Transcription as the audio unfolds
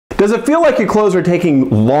Does it feel like your clothes are taking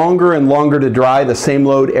longer and longer to dry the same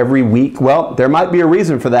load every week? Well, there might be a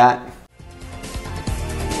reason for that.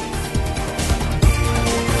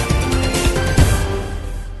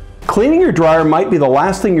 Cleaning your dryer might be the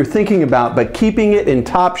last thing you're thinking about, but keeping it in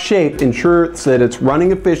top shape ensures that it's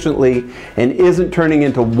running efficiently and isn't turning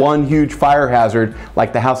into one huge fire hazard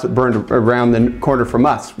like the house that burned around the corner from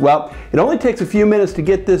us. Well, it only takes a few minutes to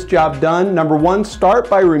get this job done. Number one, start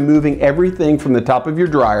by removing everything from the top of your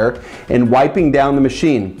dryer and wiping down the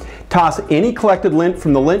machine. Toss any collected lint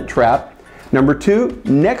from the lint trap. Number two,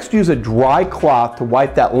 next use a dry cloth to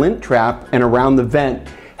wipe that lint trap and around the vent.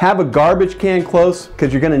 Have a garbage can close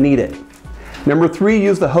because you're going to need it. Number three,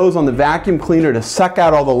 use the hose on the vacuum cleaner to suck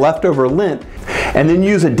out all the leftover lint, and then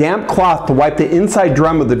use a damp cloth to wipe the inside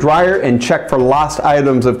drum of the dryer and check for lost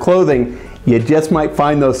items of clothing. You just might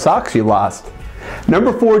find those socks you lost.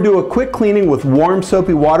 Number four, do a quick cleaning with warm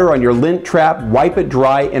soapy water on your lint trap, wipe it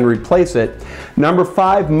dry and replace it. Number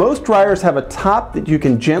five, most dryers have a top that you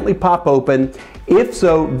can gently pop open. If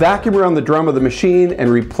so, vacuum around the drum of the machine and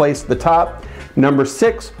replace the top. Number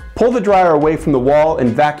six, pull the dryer away from the wall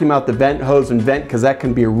and vacuum out the vent hose and vent, because that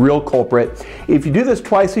can be a real culprit. If you do this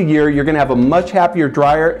twice a year, you're going to have a much happier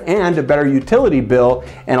dryer and a better utility bill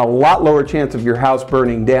and a lot lower chance of your house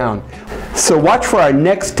burning down. So watch for our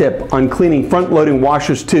next tip on cleaning front-loading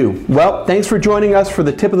washers too. Well, thanks for joining us for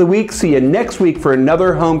the tip of the week. See you next week for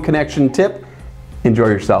another home connection tip. Enjoy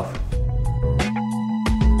yourself.